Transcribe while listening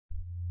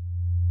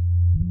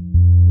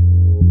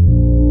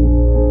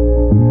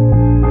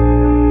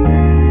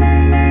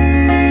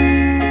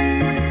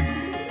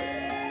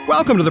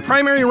Welcome to the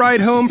Primary Ride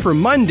Home for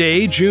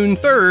Monday, June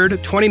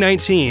 3rd,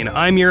 2019.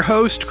 I'm your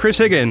host, Chris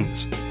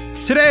Higgins.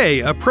 Today,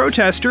 a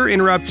protester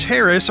interrupts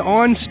Harris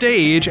on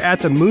stage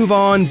at the Move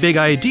On Big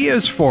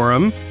Ideas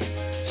Forum.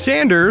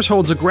 Sanders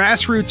holds a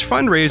grassroots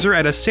fundraiser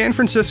at a San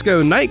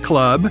Francisco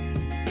nightclub.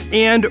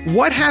 And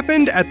what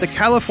happened at the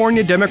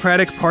California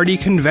Democratic Party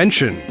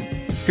convention?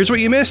 Here's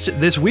what you missed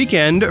this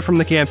weekend from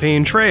the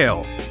campaign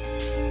trail.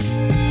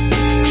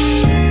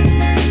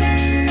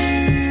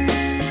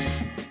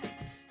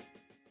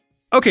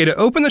 Okay, to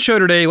open the show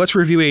today, let's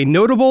review a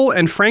notable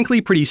and frankly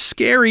pretty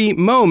scary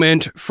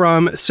moment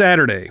from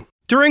Saturday.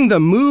 During the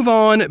Move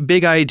On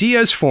Big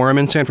Ideas Forum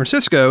in San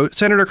Francisco,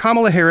 Senator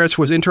Kamala Harris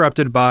was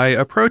interrupted by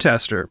a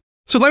protester.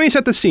 So let me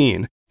set the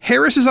scene.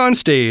 Harris is on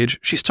stage.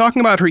 She's talking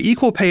about her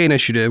equal pay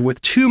initiative with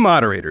two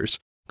moderators,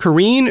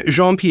 Karine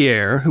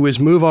Jean-Pierre, who is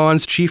Move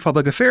On's Chief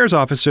Public Affairs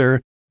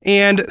Officer,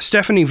 and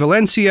Stephanie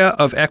Valencia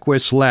of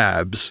Equus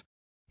Labs.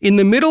 In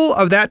the middle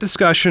of that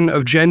discussion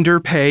of gender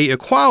pay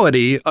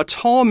equality, a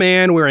tall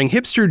man wearing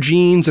hipster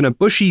jeans and a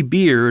bushy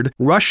beard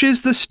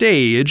rushes the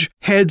stage,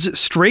 heads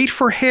straight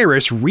for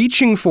Harris,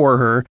 reaching for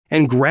her,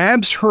 and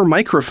grabs her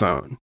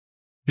microphone.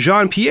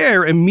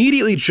 Jean-Pierre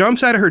immediately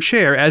jumps out of her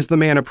chair as the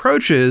man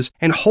approaches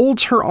and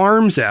holds her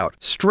arms out,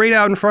 straight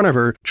out in front of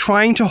her,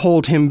 trying to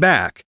hold him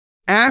back.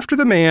 After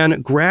the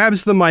man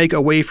grabs the mic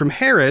away from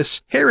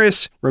Harris,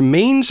 Harris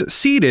remains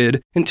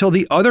seated until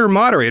the other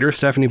moderator,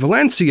 Stephanie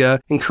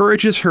Valencia,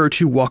 encourages her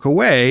to walk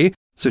away,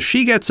 so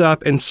she gets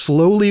up and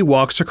slowly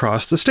walks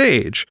across the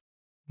stage.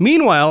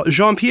 Meanwhile,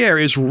 Jean-Pierre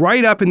is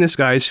right up in this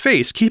guy's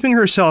face, keeping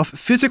herself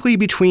physically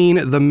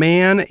between the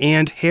man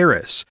and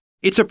Harris.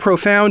 It's a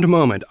profound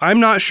moment.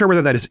 I'm not sure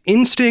whether that is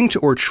instinct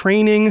or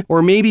training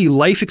or maybe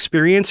life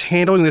experience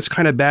handling this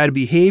kind of bad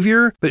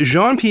behavior, but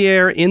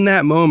Jean-Pierre in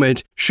that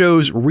moment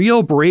shows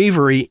real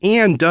bravery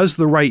and does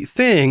the right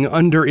thing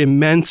under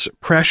immense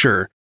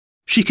pressure.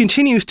 She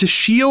continues to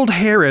shield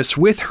Harris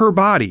with her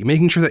body,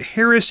 making sure that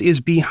Harris is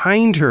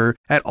behind her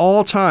at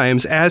all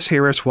times as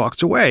Harris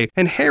walks away.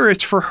 And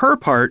Harris, for her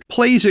part,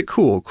 plays it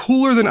cool.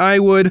 Cooler than I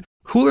would,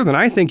 cooler than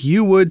I think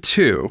you would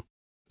too.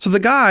 So the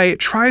guy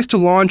tries to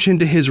launch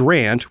into his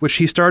rant, which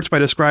he starts by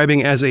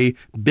describing as a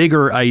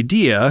bigger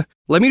idea.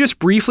 Let me just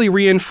briefly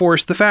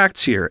reinforce the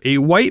facts here. A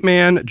white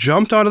man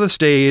jumped onto the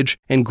stage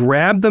and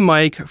grabbed the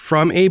mic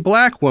from a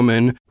black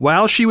woman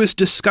while she was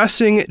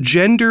discussing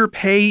gender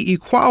pay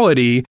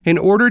equality in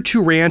order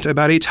to rant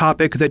about a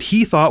topic that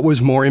he thought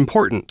was more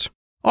important.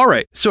 All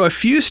right, so a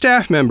few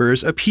staff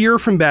members appear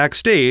from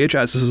backstage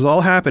as this is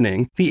all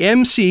happening. The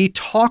MC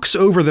talks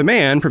over the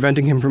man,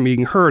 preventing him from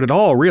being heard at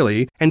all,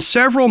 really, and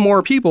several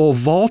more people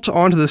vault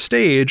onto the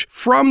stage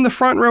from the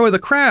front row of the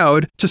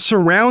crowd to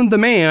surround the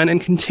man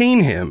and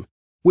contain him.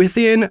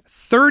 Within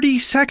 30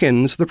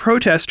 seconds, the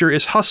protester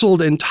is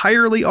hustled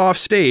entirely off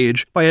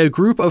stage by a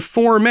group of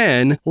 4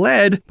 men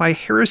led by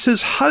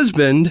Harris's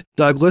husband,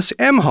 Douglas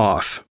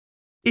Emhoff.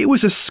 It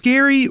was a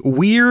scary,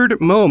 weird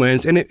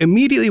moment, and it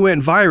immediately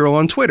went viral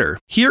on Twitter.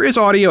 Here is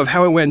audio of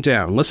how it went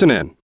down. Listen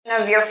in.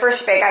 Of your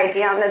first big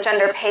idea on the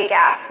gender pay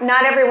gap.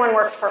 Not everyone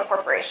works for a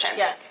corporation.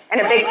 Yes. And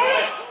a big...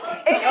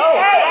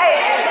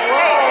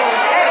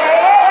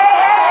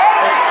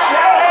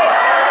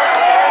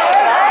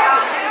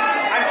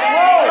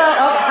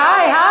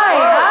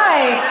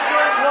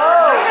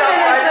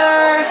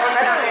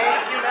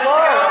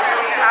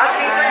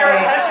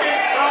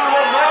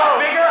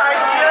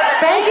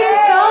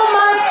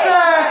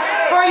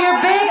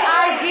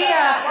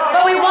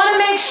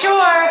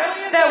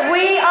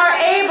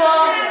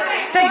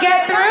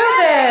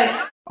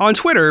 On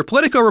Twitter,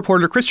 Politico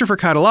reporter Christopher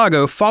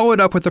Catalogo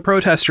followed up with the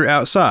protester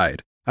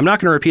outside. I'm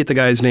not going to repeat the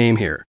guy's name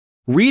here.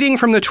 Reading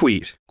from the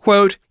tweet,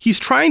 quote, "He's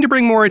trying to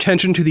bring more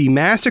attention to the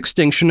mass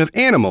extinction of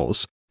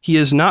animals. He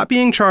is not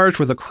being charged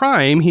with a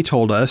crime," he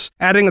told us,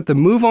 adding that the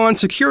Move On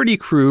security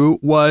crew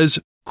was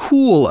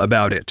cool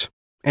about it.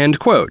 End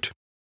quote.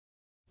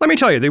 Let me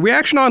tell you, the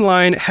reaction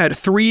online had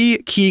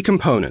 3 key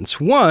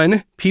components.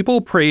 1, people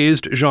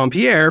praised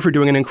Jean-Pierre for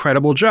doing an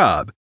incredible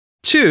job.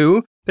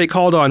 2, they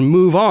called on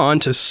Move On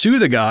to sue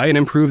the guy and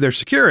improve their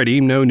security.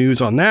 No news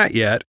on that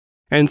yet.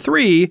 And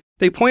 3,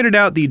 they pointed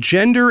out the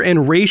gender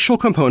and racial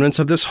components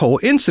of this whole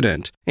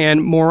incident.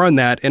 And more on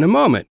that in a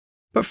moment.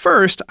 But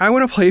first, I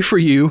want to play for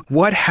you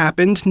what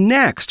happened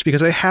next,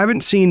 because I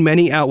haven't seen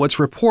many outlets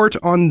report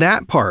on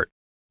that part.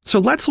 So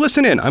let's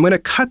listen in. I'm going to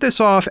cut this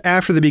off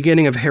after the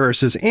beginning of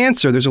Harris's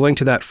answer. There's a link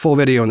to that full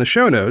video in the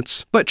show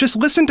notes. But just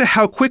listen to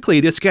how quickly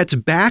this gets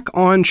back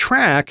on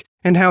track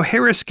and how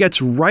Harris gets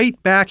right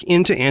back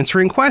into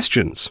answering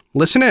questions.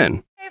 Listen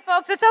in. Hey,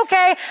 folks, it's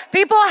okay.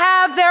 People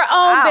have their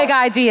own big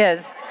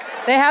ideas.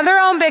 They have their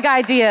own big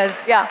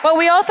ideas. Yeah. But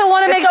we also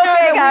want to make sure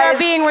that we are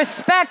being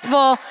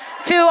respectful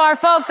to our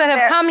folks that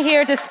have come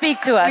here to speak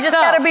to us. You just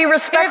got to be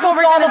respectful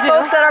to all the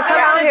folks that are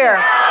coming out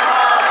here.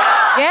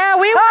 Yeah,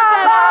 we want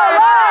that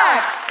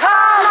respect.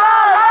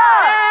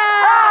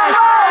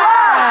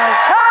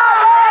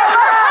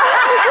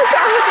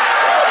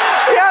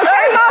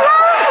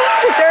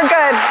 You're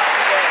good.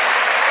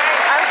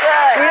 I'm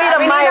good. We need a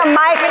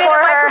mic for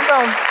her.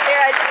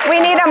 We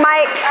need a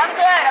mic. I'm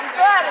good.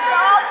 It's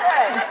all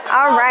good.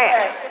 All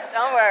right.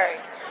 Don't worry.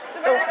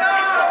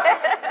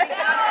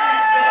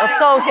 I'm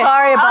so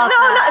sorry about that.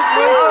 No,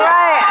 please. All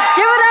right.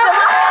 Give it up.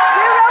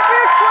 Give it up for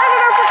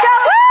Senator for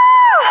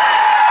California.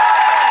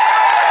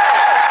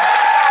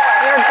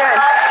 You're good.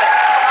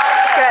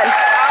 Good.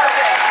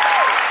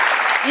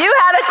 You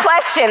had a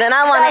question, and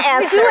I want to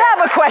answer. We do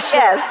have a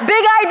question. Yes.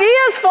 Big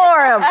ideas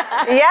for him.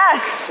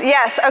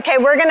 Yes. Okay,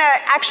 we're going to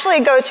actually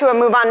go to a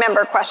Move On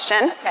member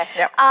question,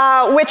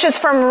 which is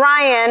from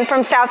Ryan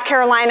from South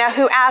Carolina,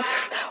 who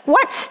asks,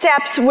 what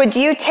steps would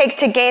you take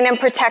to gain and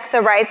protect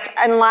the rights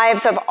and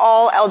lives of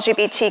all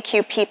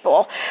LGBTQ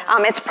people?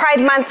 It's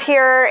Pride Month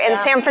here in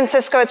San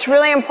Francisco. It's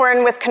really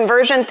important with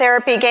conversion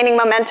therapy gaining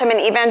momentum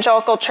in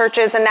evangelical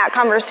churches and that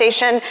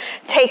conversation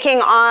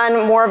taking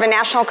on more of a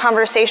national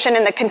conversation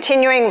and the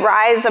continuing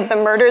rise of the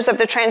murders of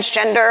the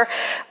transgender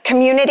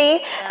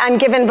community, and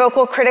given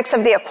vocal critics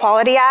of the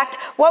Equality Act,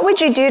 what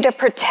would you do to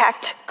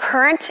protect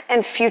current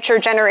and future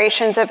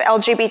generations of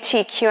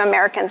LGBTQ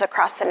Americans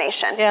across the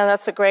nation? Yeah,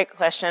 that's a great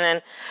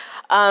question.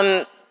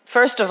 And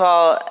first of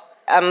all,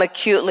 I'm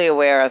acutely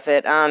aware of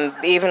it.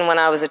 Even when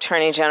I was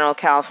Attorney General of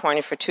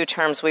California for 2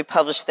 terms, we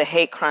published the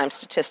hate crime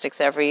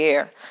statistics every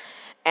year.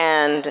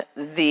 And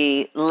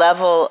the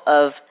level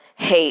of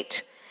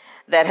hate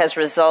that has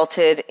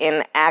resulted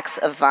in acts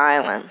of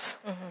violence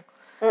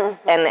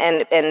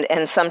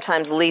and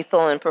sometimes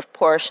lethal in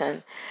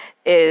proportion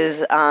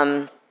is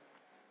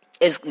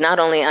not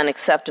only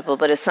unacceptable,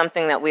 but is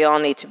something that we all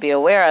need to be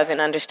aware of in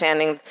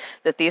understanding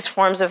that these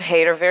forms of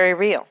hate are very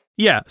real.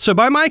 Yeah, so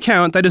by my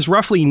count, that is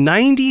roughly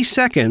 90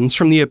 seconds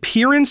from the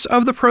appearance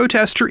of the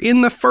protester in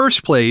the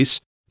first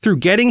place through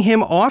getting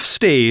him off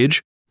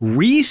stage,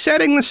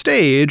 resetting the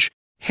stage,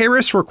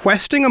 Harris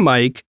requesting a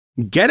mic,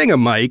 getting a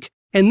mic,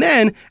 and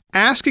then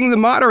asking the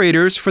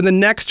moderators for the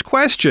next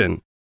question.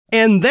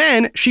 And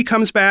then she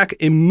comes back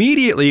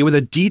immediately with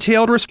a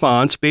detailed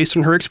response based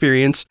on her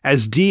experience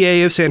as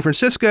DA of San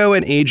Francisco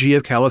and AG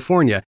of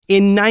California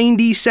in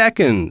 90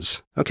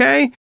 seconds.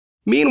 Okay?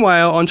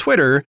 Meanwhile, on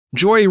Twitter,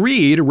 Joy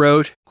Reid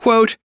wrote,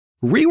 quote,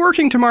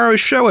 reworking tomorrow's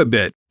show a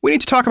bit. We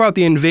need to talk about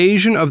the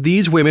invasion of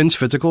these women's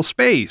physical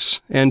space.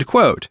 End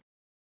quote.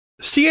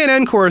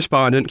 CNN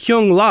correspondent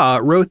Kyung La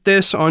wrote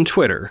this on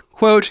Twitter,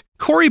 quote,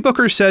 Cory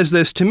Booker says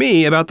this to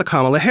me about the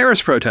Kamala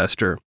Harris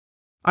protester.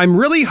 I'm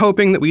really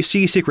hoping that we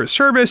see Secret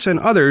Service and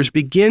others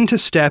begin to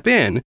step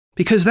in,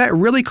 because that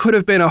really could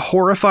have been a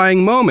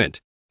horrifying moment.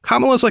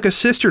 Kamala's like a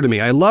sister to me.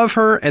 I love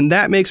her, and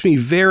that makes me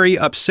very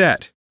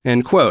upset.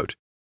 End quote.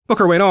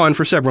 Booker went on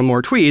for several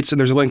more tweets, and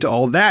there's a link to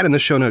all that in the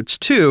show notes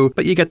too,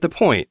 but you get the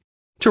point.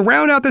 To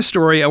round out this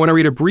story, I want to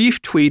read a brief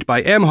tweet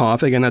by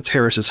Emhoff, again that's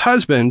Harris's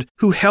husband,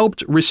 who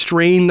helped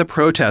restrain the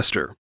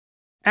protester.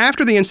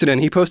 After the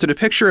incident, he posted a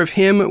picture of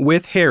him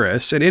with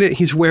Harris, and in it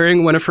he's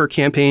wearing one of her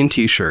campaign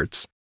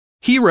t-shirts.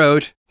 He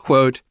wrote,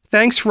 quote,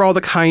 thanks for all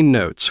the kind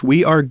notes.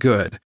 We are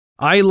good.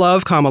 I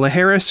love Kamala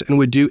Harris and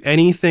would do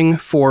anything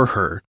for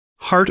her.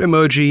 Heart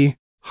emoji,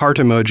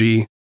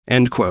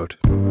 end quote.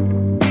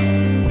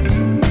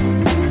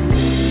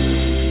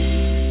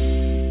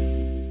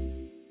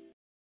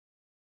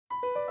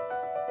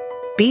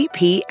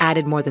 BP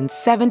added more than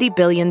 $70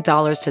 billion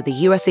to the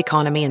U.S.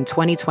 economy in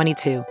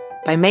 2022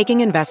 by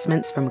making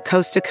investments from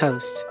coast to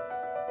coast.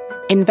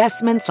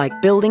 Investments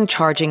like building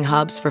charging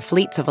hubs for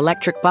fleets of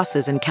electric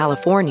buses in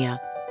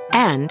California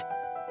and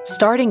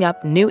starting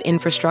up new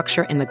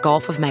infrastructure in the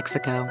Gulf of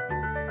Mexico.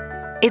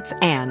 It's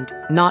and,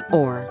 not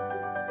or.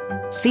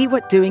 See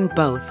what doing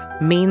both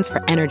means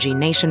for energy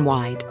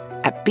nationwide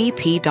at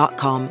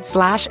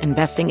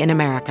bp.com/investing in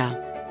America.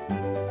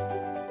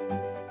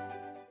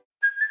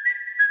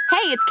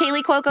 Hey, it's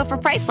Kaylee Cuoco for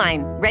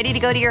Priceline. Ready to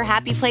go to your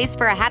happy place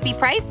for a happy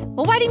price?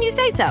 Well, why didn't you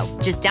say so?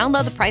 Just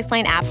download the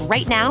Priceline app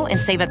right now and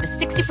save up to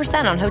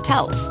 60% on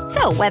hotels.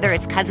 So whether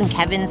it's Cousin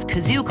Kevin's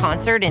Kazoo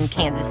Concert in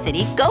Kansas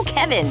City, go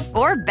Kevin,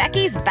 or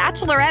Becky's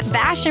Bachelorette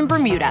Bash in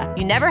Bermuda,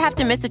 you never have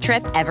to miss a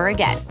trip ever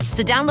again.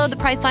 So download the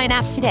Priceline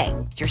app today.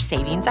 Your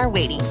savings are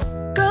waiting.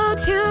 Go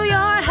to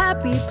your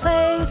happy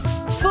place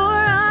for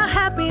a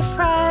happy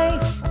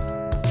price.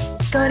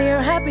 Go to your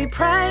happy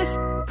price,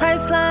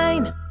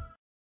 Priceline.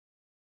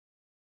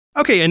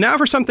 Okay, and now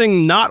for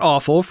something not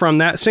awful from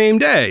that same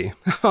day.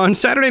 On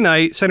Saturday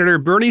night, Senator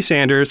Bernie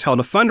Sanders held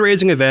a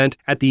fundraising event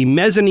at the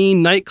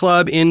Mezzanine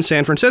nightclub in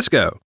San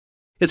Francisco.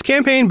 His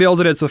campaign billed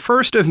it as the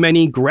first of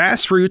many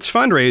grassroots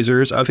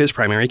fundraisers of his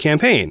primary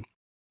campaign.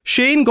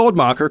 Shane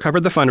Goldmacher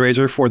covered the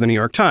fundraiser for the New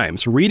York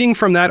Times, reading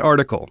from that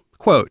article,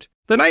 quote,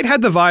 the night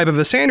had the vibe of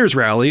a Sanders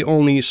rally,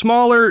 only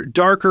smaller,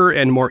 darker,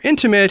 and more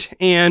intimate,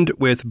 and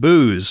with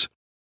booze.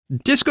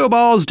 Disco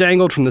balls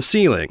dangled from the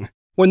ceiling.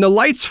 When the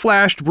lights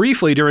flashed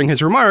briefly during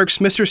his remarks,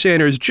 Mr.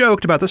 Sanders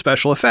joked about the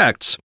special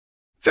effects.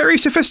 Very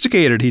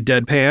sophisticated, he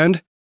deadpanned.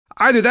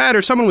 Either that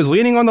or someone was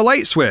leaning on the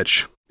light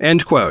switch.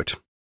 End quote.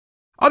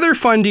 Other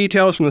fun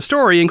details from the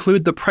story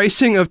include the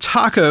pricing of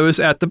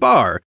tacos at the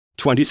bar,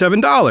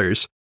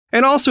 $27,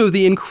 and also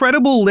the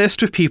incredible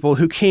list of people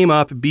who came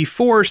up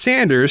before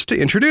Sanders to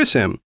introduce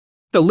him.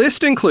 The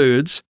list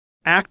includes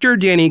actor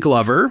Danny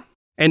Glover,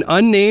 an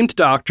unnamed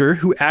doctor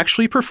who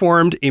actually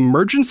performed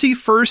emergency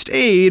first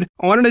aid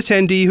on an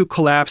attendee who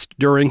collapsed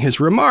during his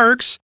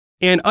remarks,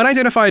 an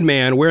unidentified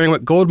man wearing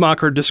what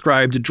Goldmacher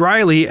described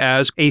dryly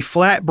as a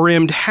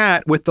flat-brimmed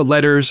hat with the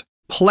letters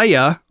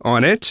Playa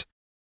on it,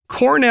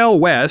 Cornell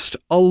West,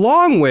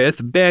 along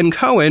with Ben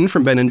Cohen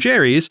from Ben &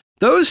 Jerry's.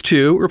 Those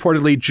two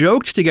reportedly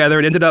joked together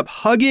and ended up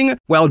hugging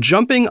while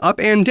jumping up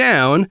and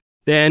down,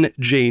 then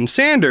Jane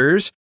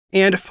Sanders,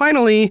 and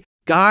finally,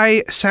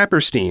 Guy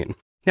Saperstein.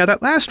 Now,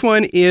 that last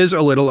one is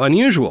a little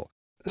unusual.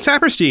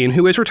 Saperstein,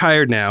 who is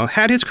retired now,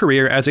 had his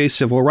career as a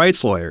civil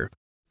rights lawyer.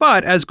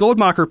 But, as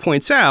Goldmacher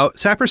points out,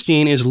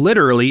 Saperstein is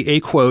literally a,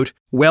 quote,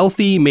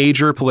 wealthy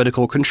major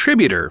political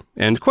contributor,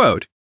 end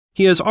quote.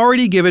 He has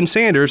already given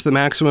Sanders the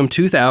maximum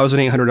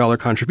 $2,800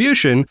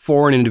 contribution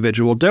for an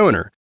individual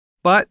donor.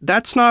 But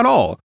that's not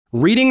all.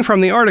 Reading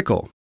from the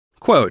article,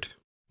 quote,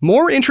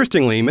 more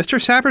interestingly, Mr.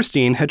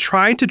 Saperstein had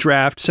tried to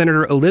draft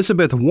Senator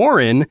Elizabeth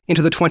Warren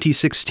into the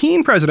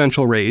 2016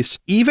 presidential race,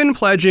 even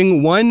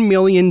pledging $1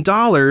 million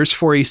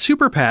for a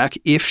super PAC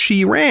if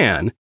she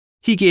ran.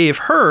 He gave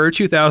her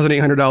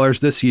 $2,800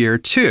 this year,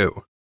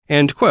 too.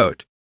 End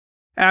quote.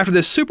 After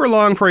this super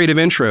long parade of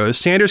intros,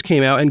 Sanders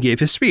came out and gave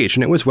his speech,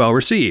 and it was well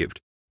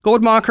received.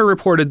 Goldmacher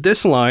reported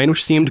this line,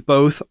 which seemed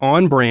both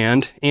on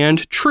brand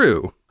and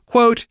true.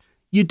 Quote,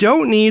 you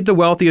don't need the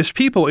wealthiest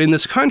people in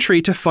this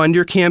country to fund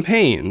your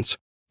campaigns.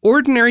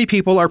 Ordinary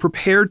people are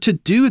prepared to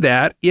do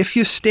that if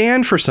you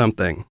stand for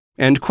something.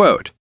 End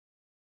quote.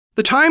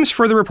 The Times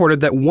further reported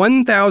that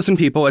 1,000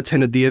 people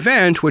attended the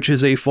event, which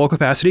is a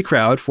full-capacity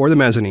crowd for the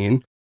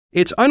mezzanine.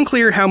 It's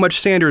unclear how much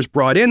Sanders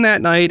brought in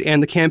that night,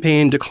 and the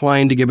campaign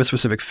declined to give a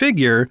specific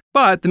figure,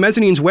 but the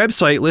mezzanine's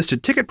website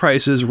listed ticket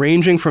prices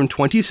ranging from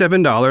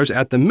 $27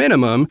 at the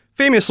minimum,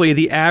 famously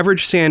the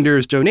average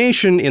Sanders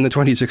donation in the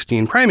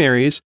 2016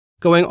 primaries,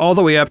 going all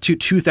the way up to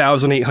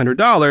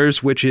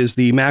 $2,800, which is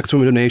the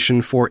maximum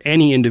donation for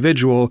any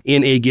individual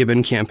in a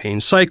given campaign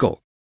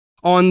cycle.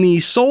 On the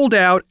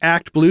sold-out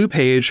Act Blue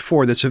page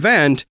for this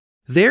event,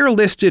 their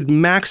listed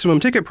maximum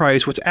ticket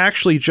price was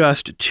actually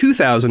just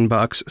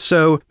 $2,000,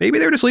 so maybe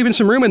they're just leaving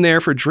some room in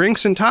there for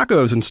drinks and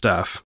tacos and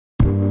stuff.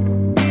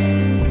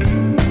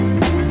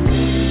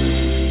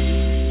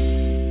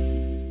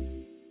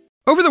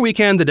 Over the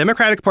weekend, the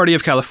Democratic Party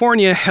of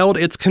California held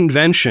its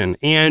convention,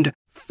 and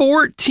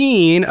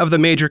 14 of the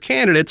major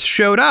candidates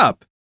showed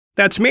up.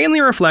 That's mainly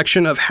a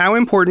reflection of how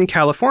important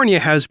California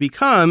has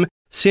become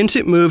since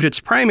it moved its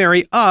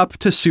primary up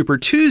to Super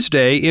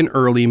Tuesday in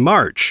early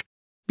March.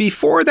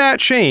 Before that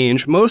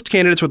change, most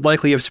candidates would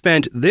likely have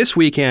spent this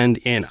weekend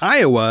in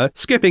Iowa,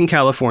 skipping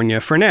California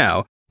for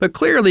now. But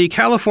clearly,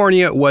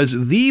 California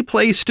was the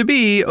place to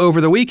be over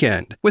the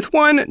weekend, with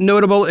one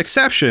notable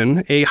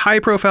exception, a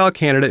high-profile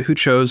candidate who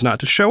chose not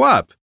to show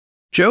up,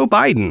 Joe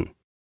Biden.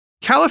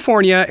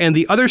 California and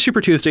the other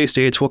Super Tuesday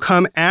states will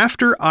come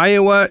after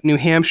Iowa, New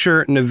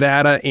Hampshire,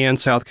 Nevada, and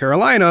South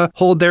Carolina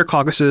hold their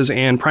caucuses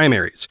and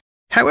primaries.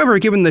 However,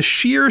 given the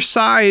sheer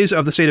size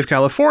of the state of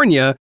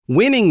California,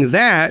 winning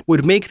that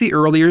would make the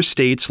earlier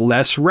states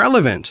less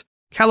relevant.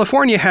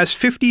 California has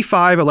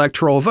 55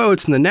 electoral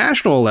votes in the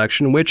national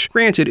election, which,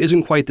 granted,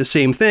 isn't quite the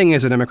same thing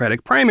as a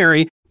Democratic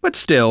primary, but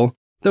still,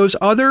 those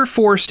other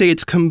 4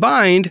 states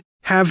combined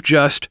have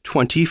just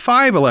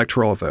 25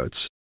 electoral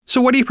votes.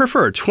 So what do you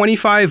prefer,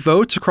 25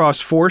 votes across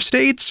 4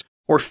 states,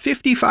 or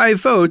 55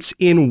 votes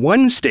in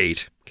one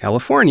state,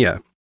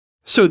 California?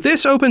 So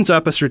this opens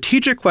up a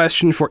strategic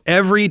question for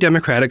every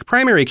Democratic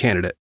primary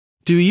candidate.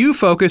 Do you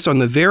focus on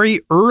the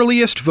very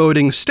earliest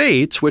voting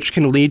states, which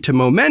can lead to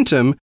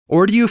momentum,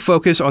 or do you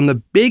focus on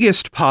the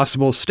biggest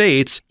possible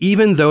states,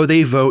 even though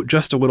they vote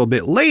just a little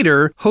bit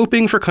later,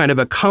 hoping for kind of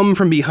a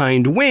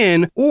come-from-behind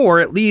win, or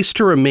at least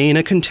to remain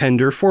a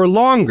contender for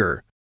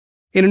longer?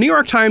 In a New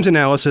York Times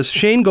analysis,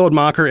 Shane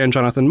Goldmacher and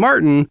Jonathan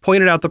Martin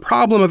pointed out the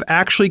problem of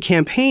actually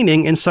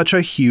campaigning in such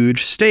a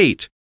huge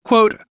state.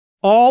 Quote,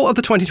 all of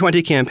the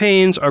 2020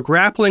 campaigns are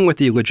grappling with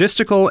the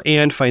logistical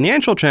and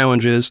financial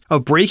challenges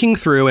of breaking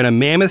through in a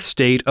mammoth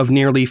state of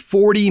nearly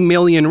 40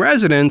 million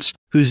residents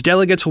whose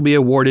delegates will be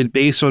awarded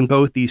based on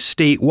both the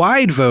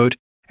statewide vote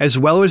as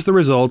well as the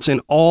results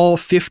in all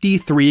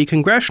 53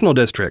 congressional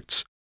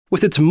districts.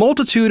 With its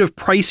multitude of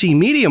pricey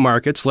media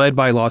markets led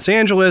by Los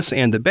Angeles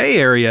and the Bay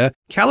Area,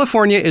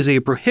 California is a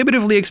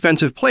prohibitively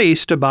expensive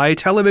place to buy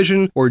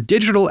television or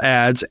digital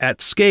ads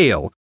at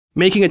scale,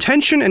 making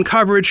attention and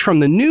coverage from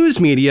the news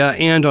media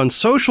and on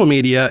social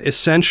media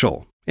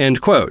essential.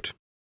 End quote.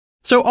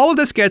 So all of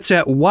this gets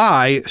at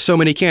why so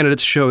many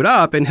candidates showed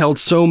up and held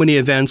so many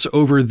events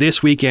over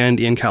this weekend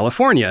in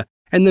California.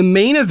 And the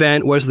main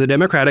event was the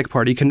Democratic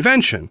Party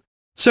convention.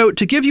 So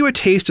to give you a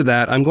taste of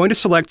that, I'm going to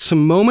select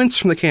some moments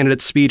from the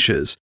candidates'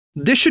 speeches.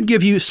 This should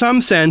give you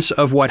some sense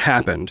of what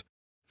happened.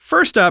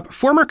 First up,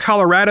 former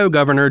Colorado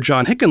Governor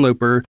John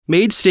Hickenlooper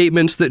made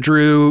statements that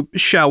drew,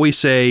 shall we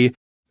say,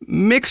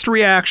 mixed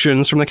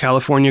reactions from the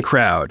California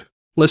crowd.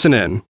 Listen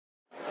in.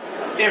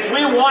 If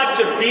we want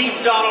to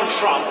beat Donald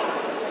Trump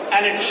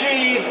and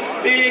achieve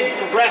big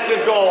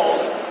progressive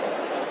goals,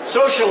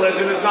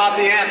 socialism is not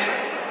the answer.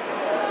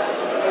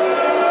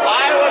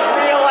 I was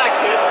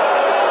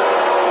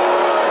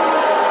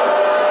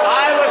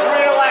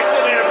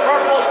reelected in a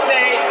purple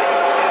state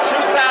in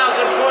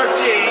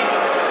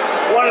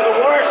 2014, one of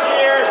the worst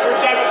years for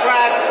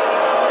Democrats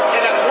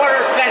in a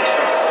quarter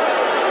century.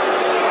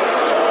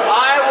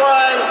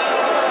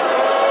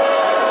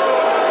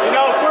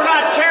 If we're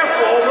not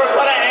careful, we're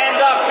going to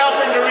end up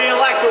helping to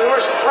reelect the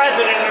worst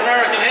president in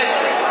American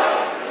history.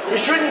 We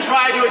shouldn't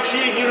try to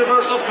achieve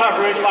universal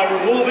coverage by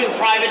removing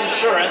private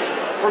insurance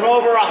from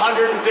over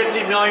 150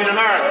 million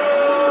Americans.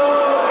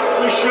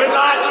 We should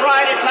not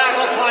try to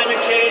tackle climate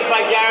change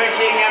by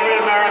guaranteeing every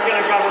American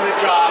a government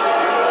job.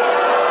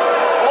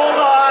 Hold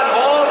on.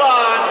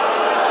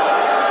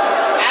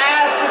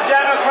 As the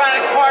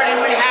Democratic Party,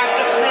 we have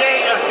to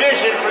create a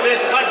vision for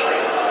this country.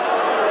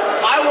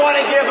 I want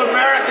to give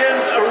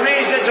Americans a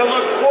reason to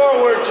look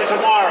forward to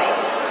tomorrow.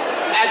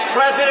 As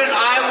president,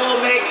 I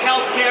will make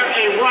health care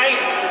a right,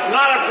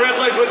 not a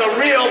privilege, with a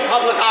real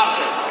public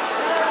option.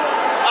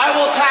 I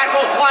will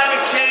tackle climate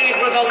change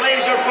with a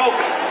laser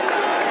focus.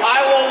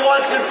 I will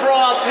once and for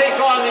all take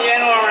on the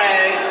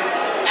NRA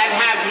and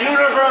have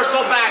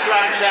universal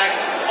background checks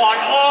on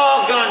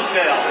all gun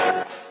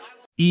sales.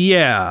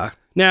 Yeah.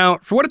 Now,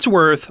 for what it's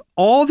worth,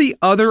 all the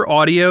other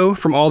audio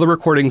from all the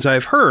recordings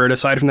I've heard,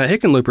 aside from that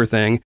Hickenlooper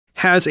thing,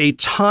 has a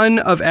ton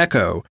of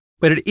echo,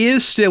 but it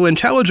is still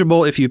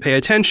intelligible if you pay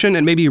attention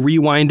and maybe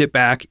rewind it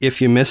back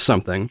if you miss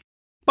something.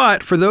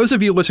 But for those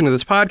of you listening to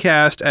this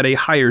podcast at a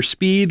higher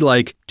speed,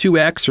 like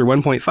 2x or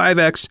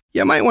 1.5x,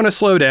 you might want to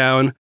slow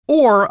down,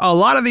 or a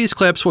lot of these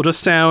clips will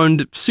just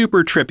sound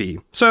super trippy,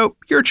 so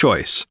your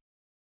choice.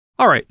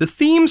 All right, the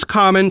themes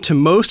common to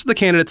most of the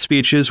candidates'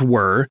 speeches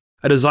were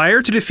a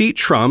desire to defeat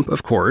Trump,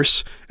 of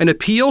course, an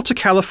appeal to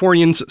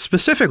Californians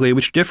specifically,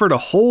 which differed a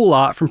whole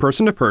lot from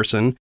person to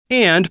person,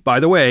 and, by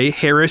the way,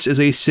 Harris is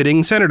a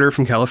sitting senator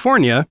from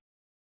California.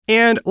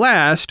 And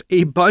last,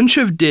 a bunch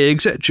of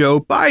digs at Joe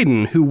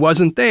Biden, who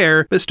wasn't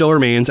there but still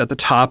remains at the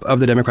top of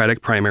the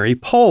Democratic primary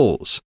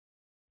polls.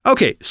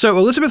 Okay, so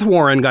Elizabeth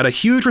Warren got a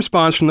huge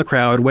response from the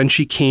crowd when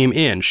she came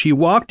in. She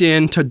walked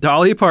in to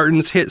Dolly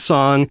Parton's hit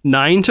song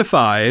 9 to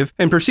 5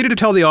 and proceeded to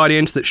tell the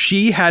audience that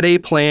she had a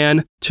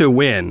plan to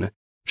win.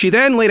 She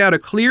then laid out a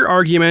clear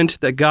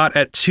argument that got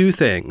at two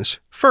things.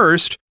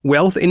 First,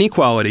 wealth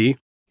inequality,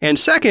 and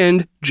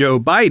second, Joe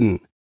Biden.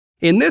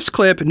 In this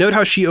clip, note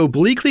how she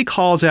obliquely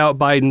calls out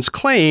Biden's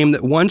claim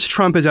that once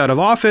Trump is out of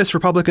office,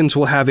 Republicans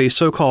will have a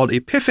so-called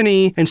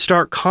epiphany and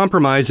start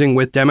compromising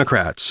with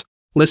Democrats.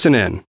 Listen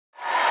in. For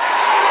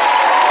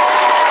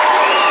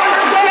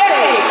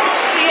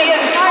decades, the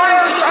entire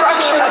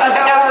structure of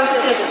our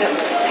system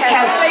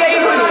has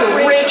favored the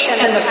rich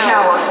and the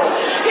powerful.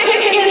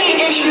 Pick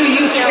any issue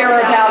you care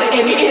about,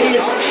 and it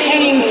is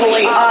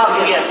painfully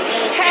obvious.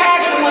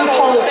 Tax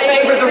loopholes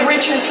favor the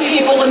richest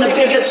people and the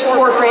biggest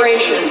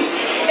corporations.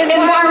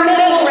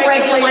 Environmental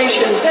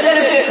regulations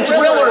benefit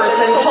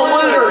drillers and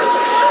polluters.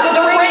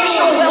 The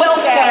racial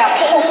wealth gap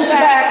pulls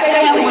back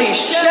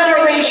families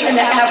generation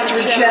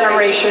after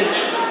generation.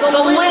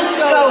 The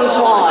list goes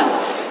on.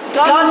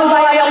 Gun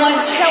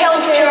violence,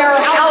 healthcare,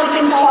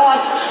 housing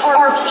costs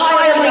are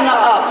piling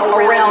up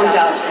around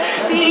us.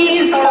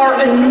 These are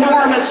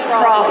enormous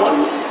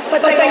problems,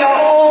 but they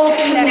are all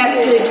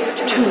connected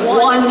to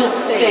one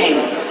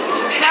thing.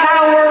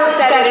 Power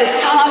that is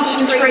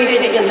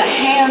concentrated in the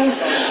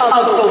hands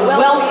of the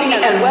wealthy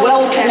and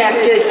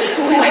well-connected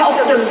who help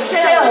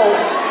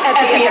themselves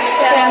at the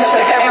expense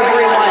of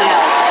everyone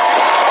else.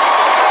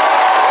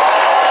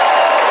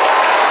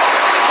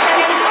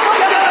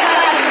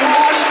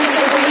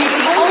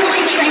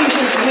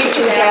 Changes we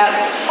can get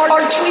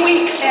are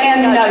tweaks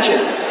and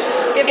nudges.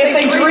 If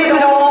they dream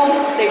at all,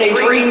 they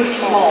dream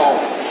small.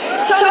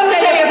 Some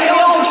say if we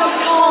all just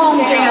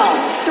calm down,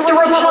 the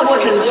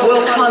Republicans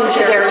will come to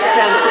their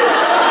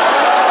senses.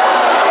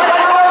 But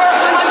our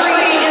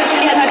country is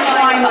in a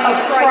time of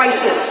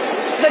crisis.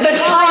 The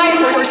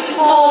time for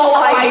small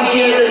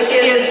ideas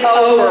is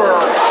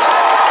over.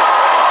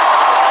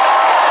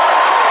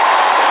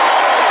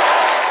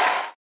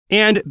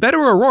 And Beto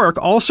O'Rourke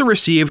also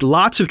received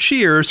lots of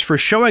cheers for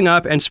showing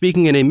up and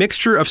speaking in a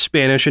mixture of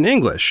Spanish and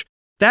English.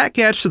 That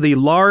gets to the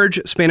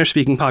large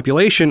Spanish-speaking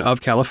population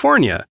of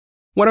California.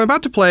 What I'm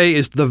about to play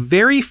is the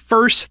very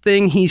first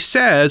thing he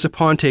says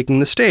upon taking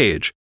the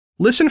stage.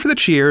 Listen for the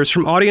cheers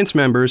from audience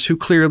members who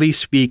clearly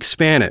speak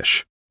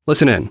Spanish.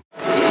 Listen in.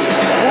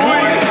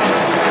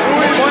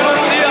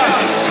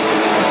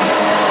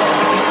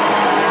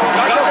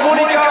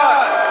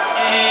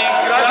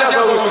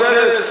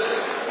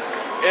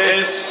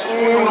 Es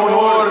un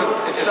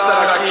honor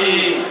estar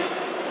aquí.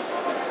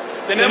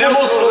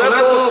 Tenemos los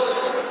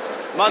retos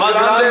más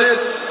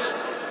grandes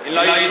en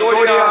la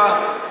historia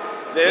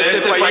de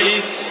este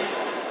país.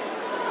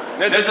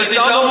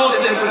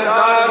 Necesitamos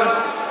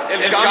enfrentar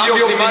el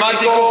cambio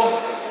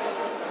climático,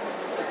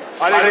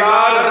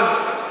 arreglar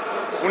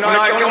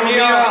una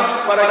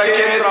economía para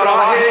que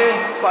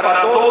trabaje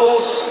para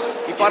todos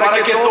y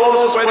para que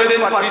todos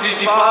puedan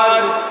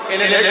participar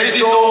en el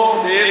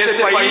éxito de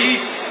este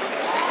país.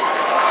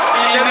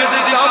 Y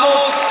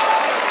necesitamos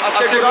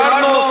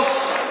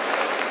asegurarnos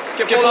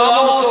que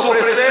podamos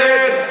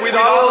ofrecer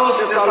cuidados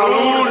de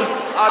salud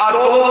a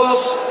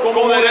todos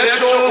como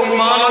derecho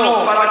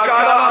humano para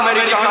cada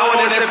americano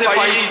en este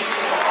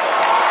país.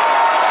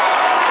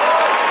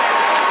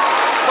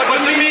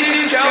 But to meet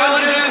these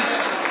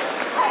challenges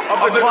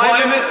of the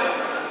climate,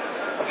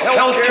 of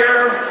health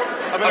care,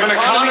 of an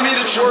economy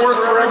that should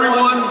work for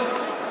everyone,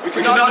 we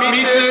could not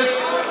meet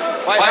this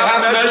by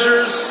half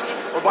measures,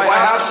 or by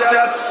half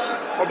steps,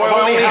 or by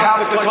only half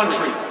of the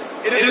country.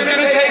 It is going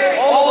to take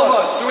all of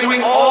us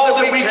doing all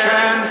that we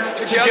can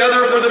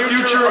together for the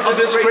future of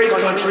this great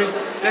country.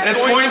 And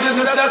it's going to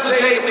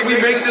necessitate that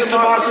we make this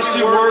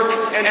democracy work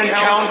and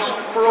count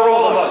for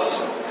all of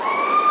us.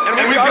 And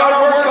we've got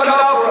our work cut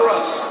out for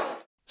us.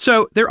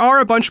 So there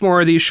are a bunch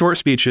more of these short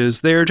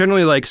speeches. They're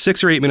generally like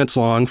 6 or 8 minutes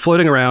long,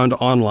 floating around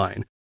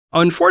online.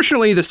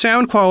 Unfortunately, the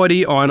sound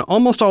quality on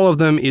almost all of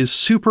them is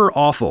super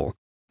awful.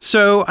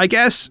 So I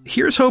guess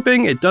here's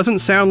hoping it doesn't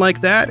sound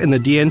like that in the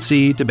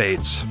DNC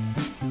debates.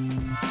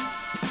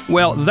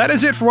 Well, that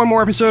is it for one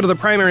more episode of The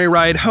Primary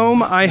Ride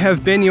Home. I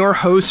have been your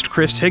host,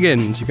 Chris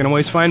Higgins. You can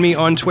always find me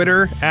on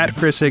Twitter at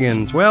Chris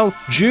Higgins. Well,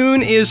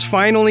 June is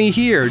finally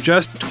here,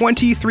 just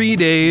 23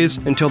 days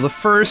until the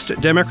first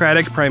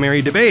Democratic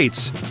primary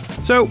debates.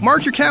 So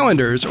mark your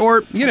calendars,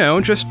 or,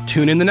 just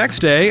tune in the next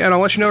day and I'll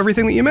let you know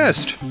everything that you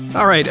missed.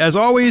 All right, as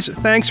always,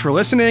 thanks for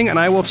listening, and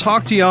I will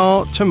talk to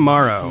y'all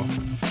tomorrow.